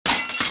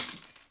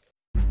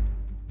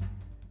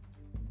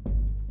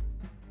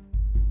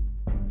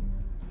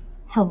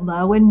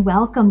Hello and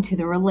welcome to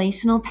the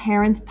Relational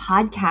Parents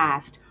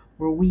Podcast,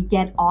 where we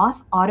get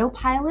off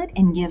autopilot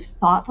and give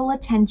thoughtful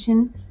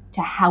attention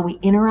to how we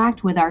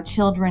interact with our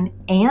children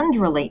and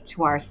relate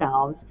to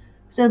ourselves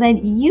so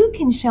that you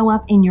can show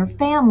up in your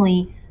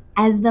family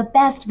as the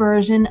best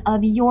version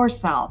of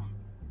yourself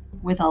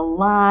with a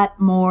lot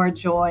more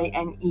joy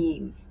and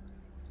ease.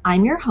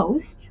 I'm your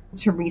host,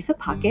 Teresa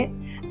Puckett,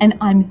 and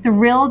I'm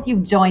thrilled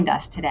you've joined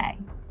us today.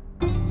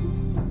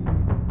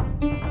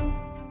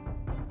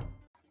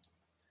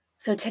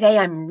 So today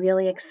I'm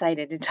really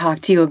excited to talk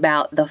to you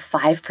about the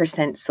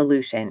 5%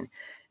 solution.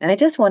 And I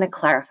just want to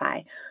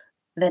clarify,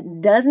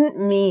 that doesn't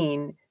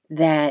mean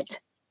that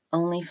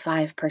only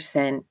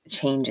 5%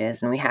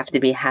 changes and we have to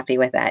be happy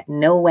with that.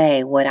 No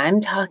way. What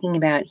I'm talking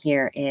about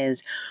here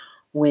is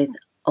with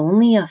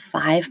only a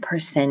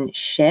 5%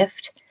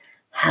 shift,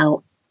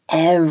 how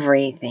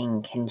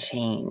everything can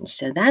change.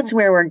 So that's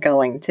where we're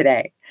going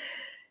today.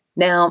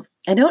 Now,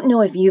 I don't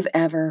know if you've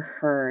ever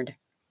heard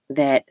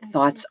that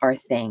thoughts are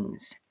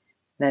things.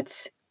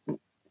 That's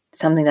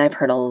something that I've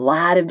heard a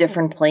lot of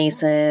different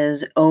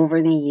places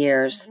over the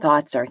years.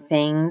 Thoughts are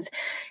things.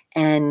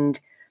 And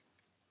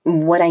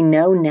what I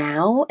know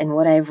now and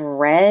what I've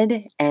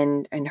read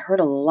and heard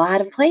a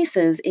lot of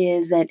places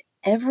is that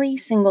every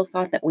single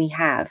thought that we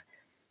have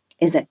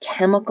is a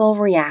chemical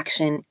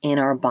reaction in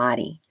our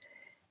body.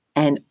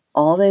 And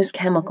all those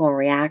chemical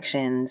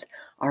reactions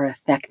are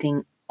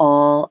affecting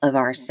all of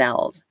our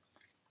cells.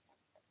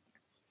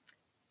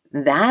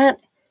 That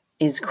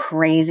is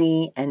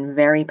crazy and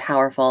very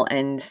powerful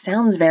and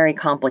sounds very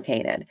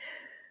complicated.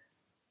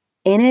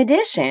 In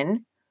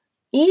addition,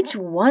 each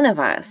one of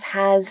us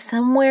has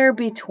somewhere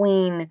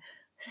between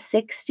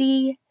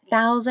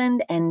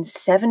 60,000 and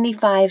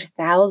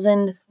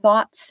 75,000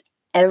 thoughts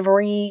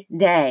every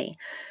day.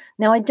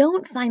 Now, I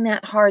don't find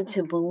that hard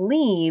to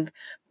believe,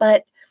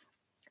 but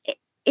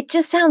it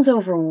just sounds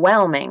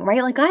overwhelming,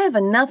 right? Like I have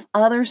enough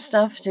other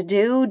stuff to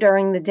do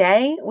during the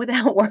day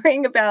without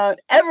worrying about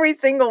every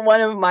single one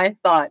of my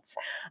thoughts.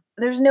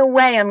 There's no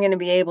way I'm going to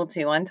be able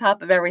to, on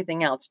top of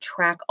everything else,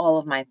 track all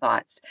of my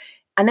thoughts.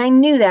 And I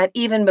knew that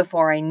even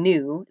before I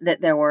knew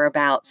that there were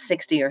about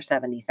 60 or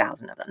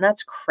 70,000 of them.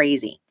 That's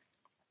crazy.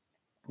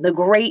 The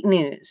great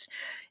news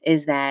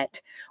is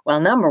that,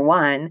 well, number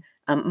one,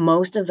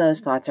 most of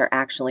those thoughts are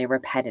actually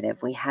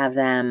repetitive. We have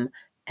them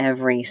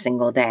every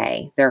single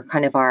day. They're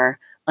kind of our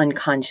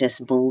unconscious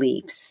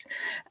beliefs.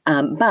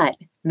 But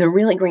the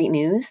really great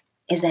news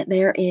is that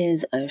there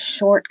is a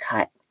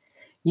shortcut.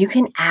 You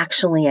can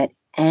actually at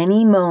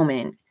any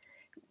moment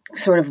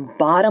sort of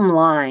bottom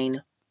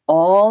line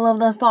all of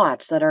the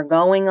thoughts that are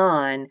going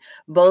on,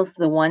 both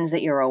the ones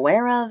that you're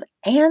aware of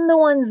and the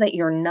ones that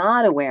you're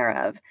not aware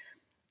of,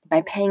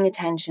 by paying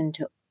attention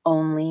to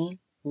only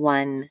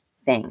one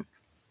thing.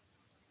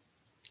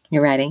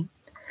 You ready?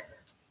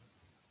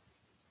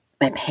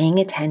 By paying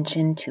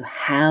attention to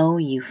how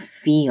you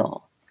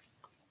feel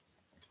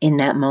in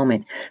that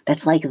moment.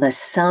 That's like the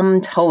sum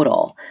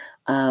total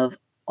of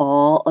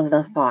all of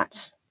the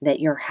thoughts that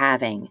you're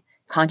having,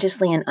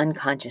 consciously and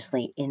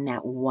unconsciously, in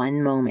that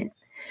one moment.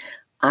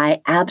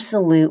 I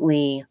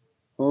absolutely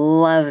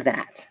love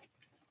that.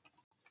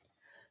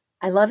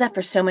 I love that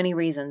for so many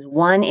reasons.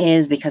 One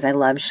is because I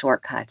love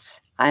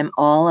shortcuts. I'm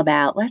all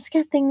about, let's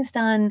get things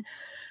done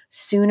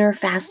sooner,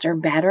 faster,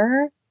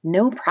 better.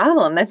 No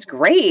problem. That's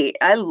great.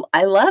 I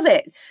love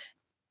it.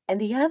 And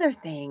the other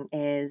thing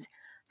is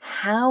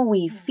how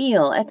we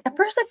feel. At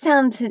first, that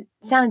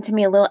sounded to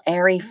me a little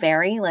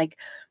airy-fairy, like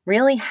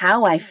really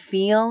how I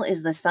feel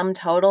is the sum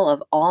total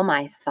of all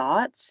my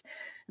thoughts.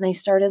 And I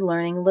started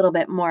learning a little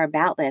bit more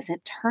about this.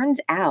 It turns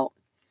out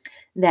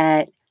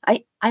that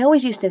I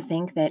always used to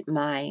think that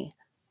my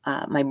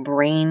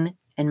brain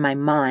and my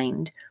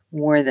mind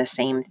were the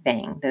same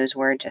thing. Those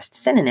were just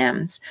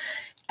synonyms.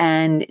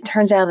 And it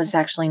turns out it's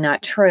actually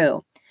not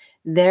true.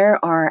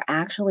 There are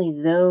actually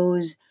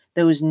those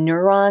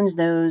neurons,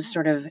 those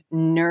sort of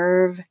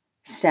nerve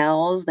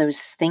cells,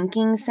 those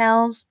thinking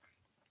cells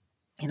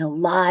in a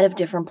lot of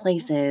different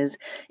places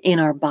in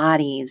our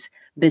bodies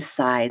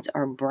besides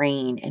our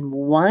brain. And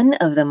one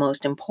of the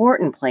most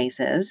important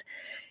places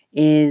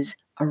is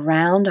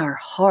around our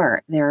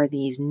heart. There are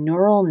these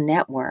neural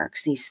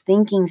networks, these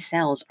thinking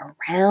cells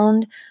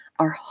around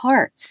our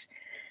hearts.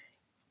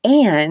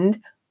 And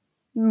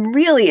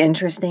really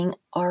interesting,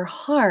 our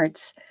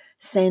hearts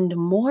send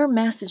more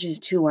messages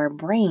to our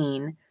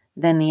brain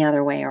than the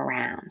other way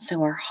around.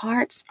 So our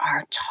hearts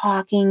are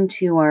talking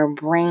to our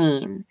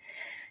brain.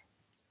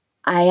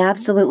 I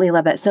absolutely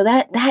love that. So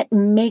that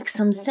makes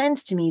some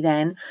sense to me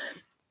then,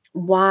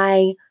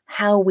 why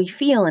how we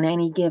feel in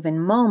any given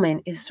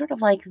moment is sort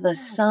of like the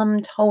sum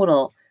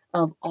total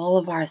of all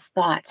of our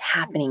thoughts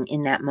happening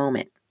in that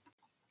moment.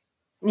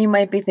 You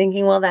might be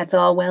thinking, well, that's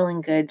all well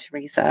and good,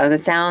 Teresa.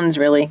 That sounds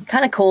really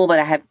kind of cool, but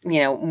I have,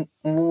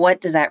 what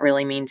does that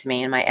really mean to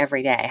me in my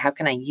everyday? How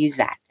can I use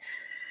that?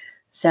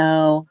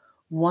 So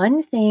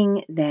one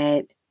thing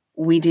that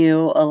we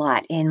do a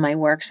lot in my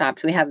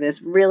workshops, we have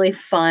this really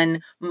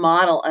fun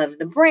model of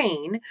the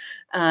brain.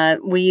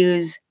 We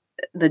use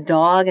the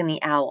dog and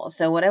the owl.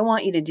 So what I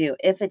want you to do,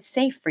 if it's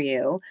safe for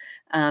you,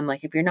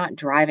 like if you're not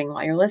driving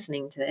while you're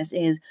listening to this,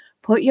 is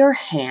put your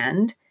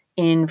hand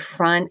in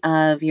front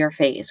of your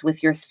face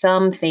with your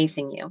thumb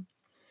facing you.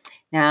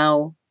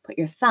 Now, put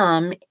your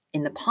thumb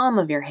in the palm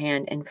of your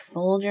hand and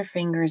fold your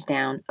fingers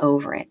down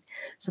over it.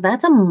 So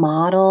that's a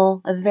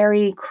model, a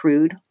very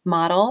crude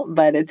model,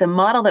 but it's a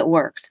model that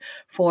works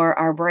for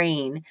our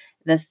brain.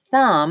 The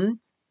thumb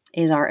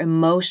is our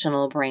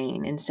emotional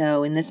brain. And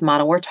so in this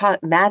model,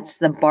 that's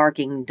the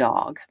barking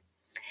dog.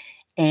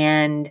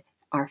 And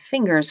our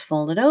fingers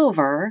folded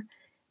over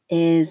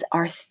is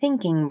our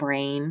thinking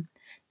brain.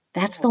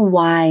 That's the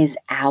wise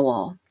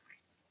owl.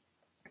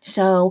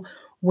 So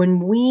when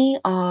we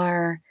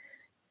are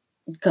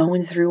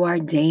going through our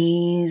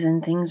days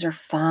and things are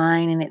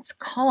fine and it's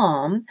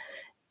calm,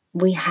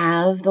 we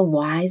have the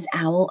wise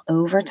owl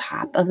over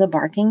top of the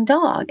barking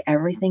dog.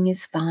 Everything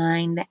is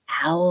fine. The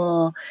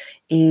owl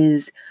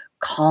is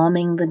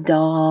calming the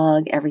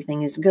dog.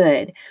 Everything is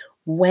good.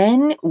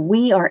 When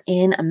we are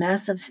in a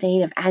massive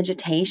state of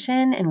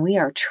agitation and we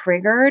are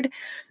triggered,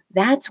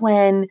 that's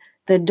when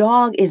the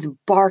dog is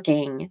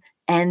barking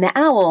and the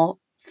owl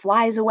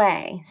flies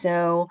away.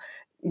 So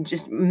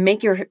just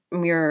make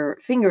your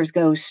fingers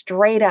go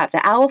straight up.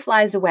 The owl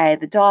flies away.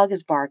 The dog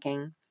is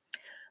barking.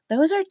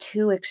 Those are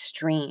two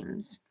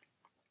extremes.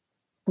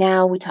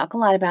 Now, we talk a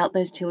lot about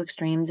those two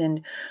extremes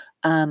and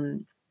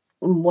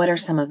what are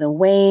some of the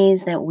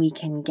ways that we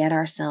can get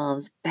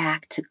ourselves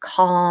back to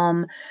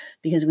calm,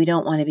 because we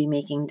don't want to be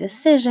making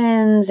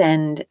decisions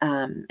and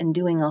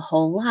doing a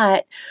whole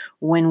lot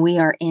when we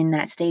are in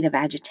that state of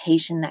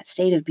agitation, that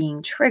state of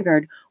being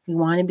triggered. We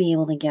want to be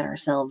able to get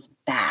ourselves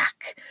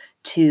back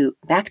to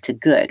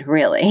good,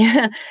 really.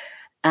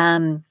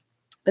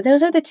 But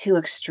those are the two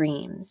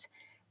extremes.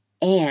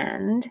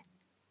 And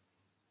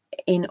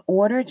in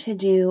order to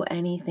do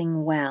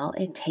anything well,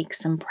 it takes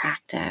some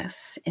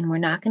practice. And we're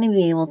not going to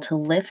be able to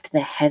lift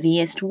the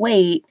heaviest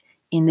weight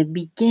in the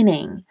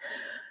beginning.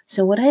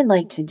 So what I'd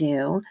like to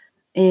do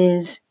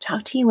is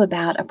talk to you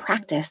about a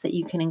practice that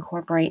you can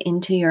incorporate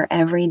into your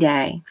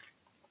everyday.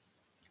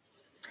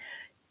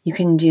 You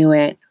can do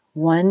it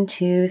 1,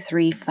 2,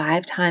 3,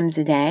 5 times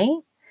a day.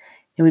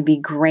 It would be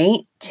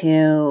great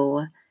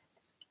to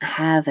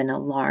have an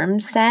alarm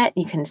set.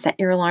 You can set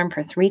your alarm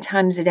for 3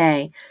 times a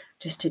day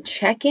just to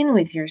check in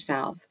with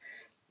yourself.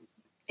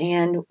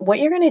 And what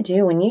you're going to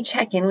do when you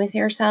check in with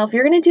yourself,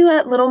 you're going to do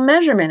a little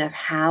measurement of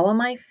how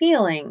am I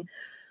feeling?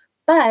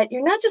 But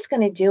you're not just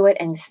going to do it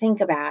and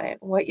think about it.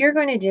 What you're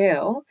going to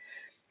do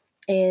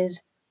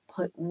is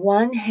put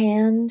one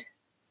hand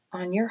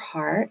on your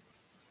heart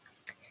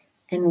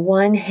and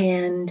one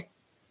hand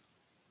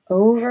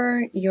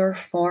over your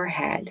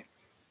forehead.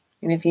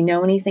 And if you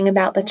know anything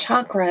about the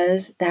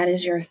chakras, that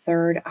is your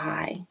third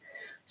eye.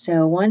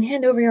 So one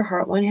hand over your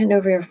heart, one hand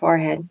over your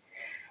forehead.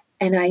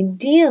 And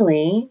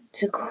ideally,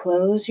 to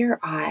close your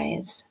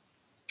eyes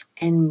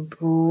and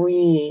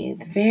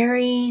breathe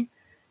very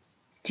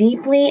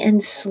deeply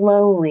and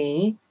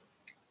slowly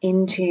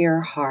into your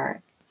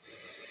heart.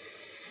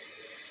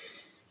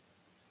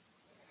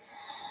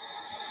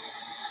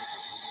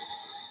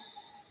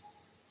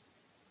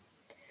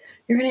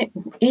 You're going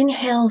to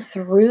inhale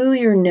through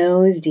your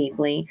nose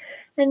deeply,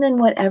 and then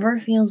whatever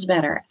feels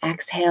better,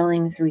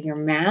 exhaling through your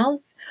mouth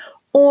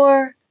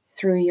or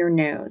through your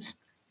nose.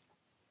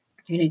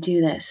 You're going to do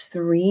this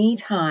 3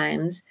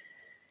 times,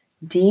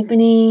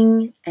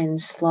 deepening and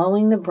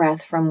slowing the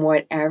breath from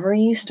whatever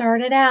you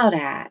started out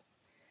at,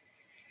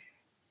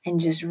 and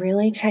just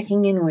really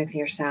checking in with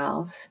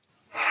yourself.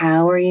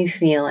 How are you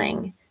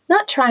feeling?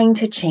 Not trying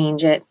to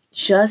change it,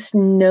 just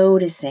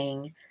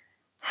noticing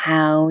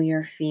how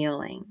you're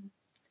feeling.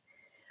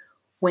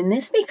 When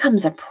this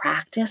becomes a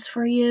practice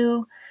for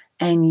you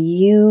and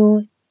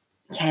you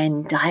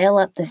can dial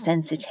up the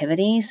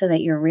sensitivity so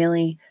that you're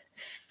really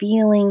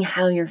feeling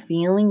how you're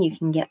feeling, you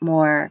can get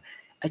more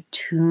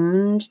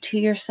attuned to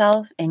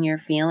yourself and your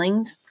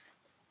feelings.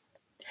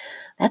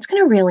 That's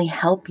going to really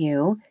help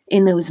you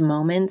in those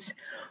moments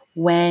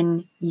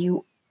when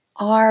you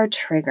are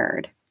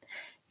triggered.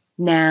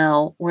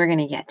 Now, we're going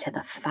to get to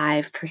the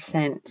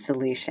 5%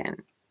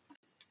 solution.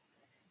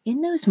 In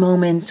those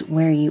moments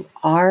where you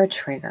are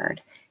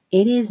triggered,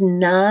 it is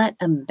not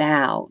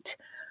about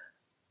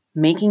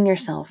making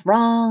yourself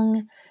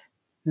wrong,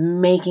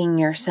 making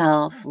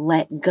yourself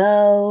let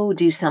go,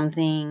 do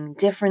something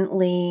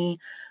differently,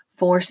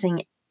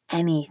 forcing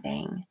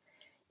anything.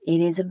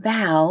 It is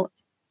about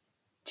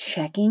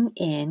checking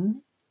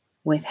in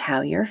with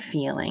how you're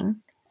feeling.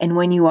 And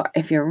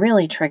if you're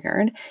really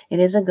triggered, it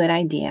is a good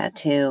idea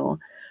to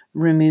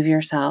remove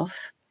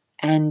yourself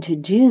and to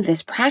do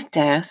this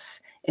practice,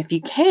 if you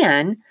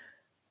can,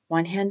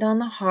 one hand on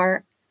the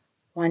heart,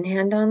 one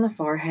hand on the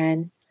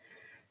forehead,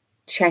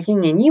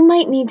 checking in. You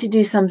might need to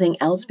do something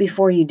else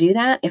before you do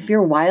that. If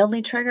you're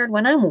wildly triggered,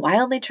 when I'm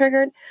wildly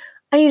triggered,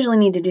 I usually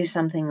need to do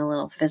something a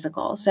little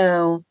physical.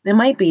 So it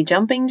might be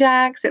jumping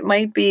jacks, it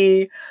might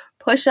be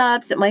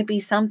push-ups, it might be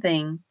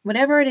something,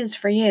 whatever it is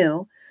for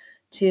you,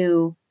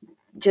 to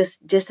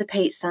just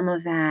dissipate some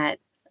of that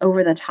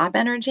over the top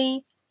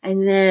energy,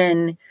 and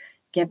then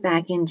get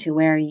back into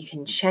where you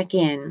can check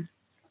in.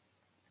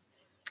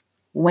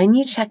 When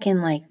you check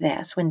in like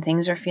this, when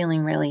things are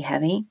feeling really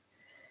heavy,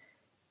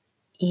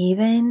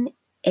 even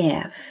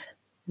if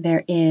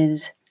there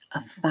is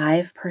a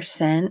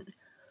 5%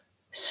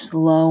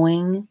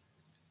 slowing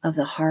of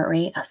the heart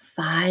rate, a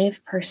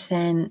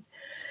 5%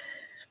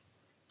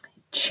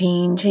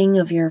 changing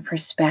of your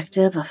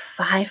perspective, a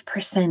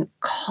 5%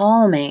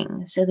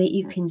 calming so that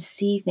you can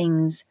see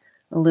things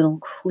a little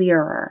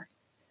clearer,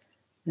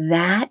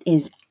 that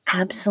is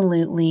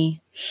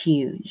absolutely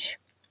huge.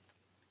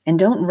 And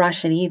don't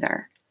rush it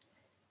either.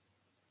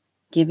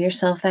 Give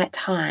yourself that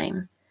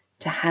time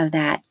to have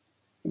that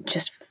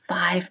just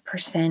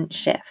 5%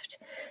 shift.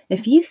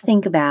 If you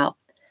think about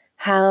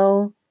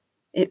how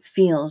it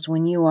feels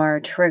when you are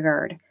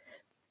triggered,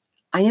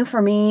 I know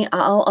for me,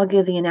 I'll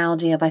give the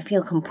analogy of I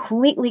feel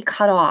completely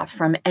cut off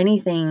from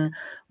anything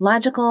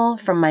logical,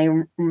 from my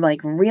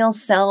real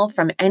self,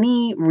 from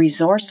any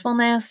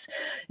resourcefulness.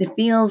 It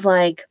feels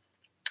like,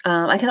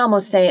 I can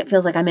almost say it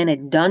feels like I'm in a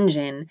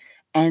dungeon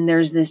and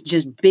there's this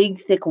just big,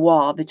 thick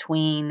wall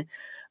between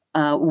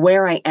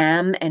where I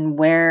am and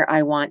where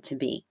I want to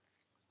be.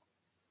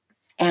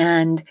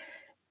 And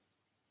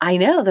I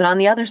know that on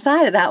the other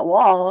side of that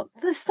wall,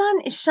 the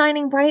sun is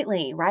shining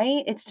brightly,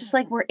 right? It's just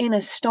like we're in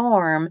a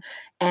storm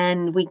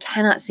and we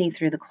cannot see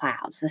through the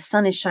clouds. The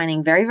sun is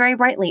shining very, very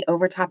brightly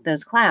over top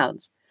those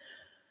clouds.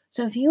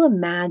 So if you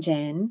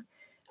imagine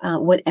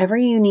whatever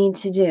you need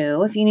to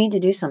do, if you need to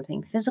do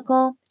something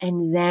physical,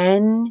 and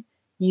then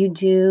you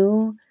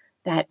do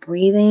that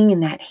breathing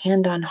and that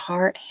hand on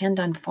heart,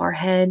 hand on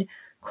forehead,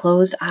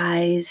 close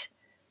eyes,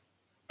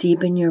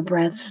 deepen your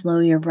breath, slow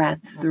your breath,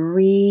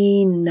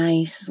 3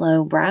 nice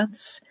slow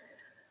breaths.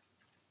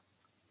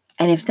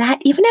 And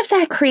even if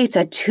that creates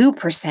a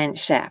 2%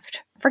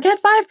 shift,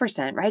 forget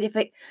 5%, right? If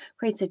it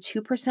creates a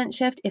 2%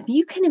 shift, if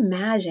you can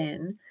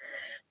imagine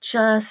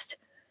just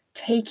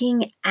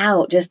taking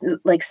out, just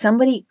like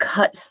somebody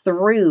cut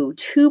through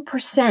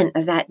 2%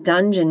 of that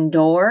dungeon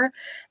door,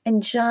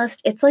 and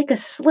it's like a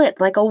slit,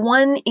 like a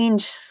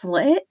 1-inch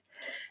slit,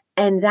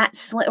 and that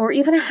slit, or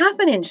even a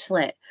 1/2 inch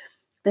slit,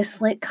 the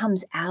slit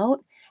comes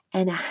out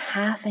and a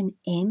 1/2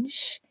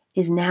 inch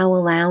is now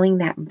allowing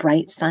that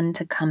bright sun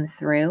to come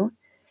through.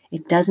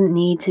 It doesn't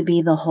need to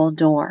be the whole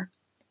door.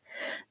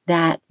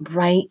 That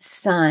bright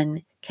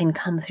sun can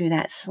come through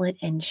that slit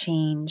and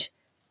change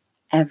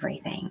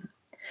everything.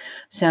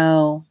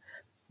 So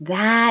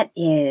that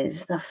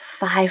is the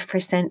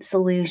 5%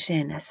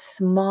 solution. A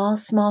small,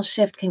 small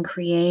shift can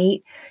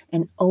create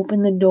and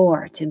open the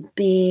door to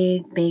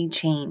big, big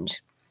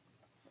change.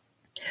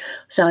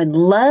 So I'd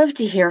love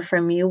to hear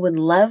from you, would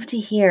love to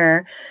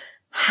hear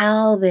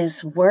how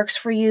this works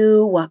for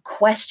you, what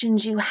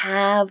questions you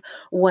have,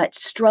 what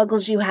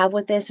struggles you have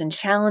with this and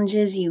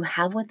challenges you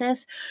have with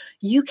this.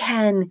 You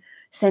can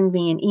send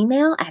me an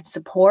email at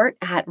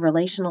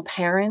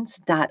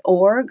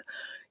support@relationalparents.org.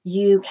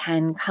 You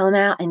can come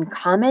out and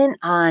comment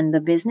on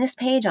the business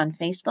page on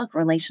Facebook,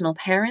 Relational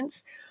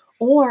Parents,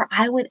 or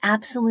I would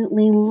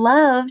absolutely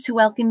love to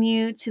welcome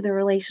you to the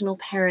Relational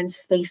Parents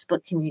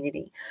Facebook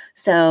community.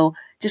 So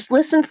just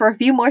listen for a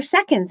few more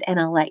seconds and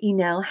I'll let you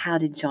know how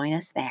to join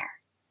us there.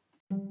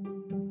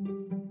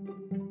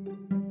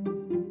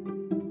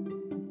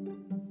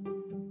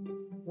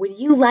 Would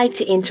you like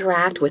to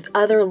interact with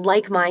other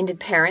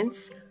like-minded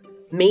parents?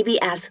 Maybe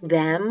ask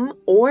them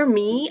or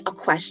me a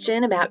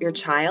question about your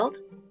child?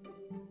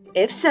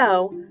 If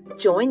so,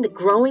 join the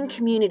growing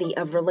community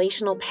of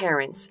relational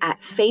parents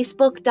at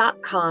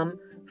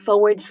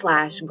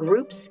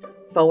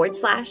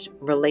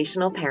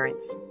facebook.com/groups/relational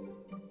parents.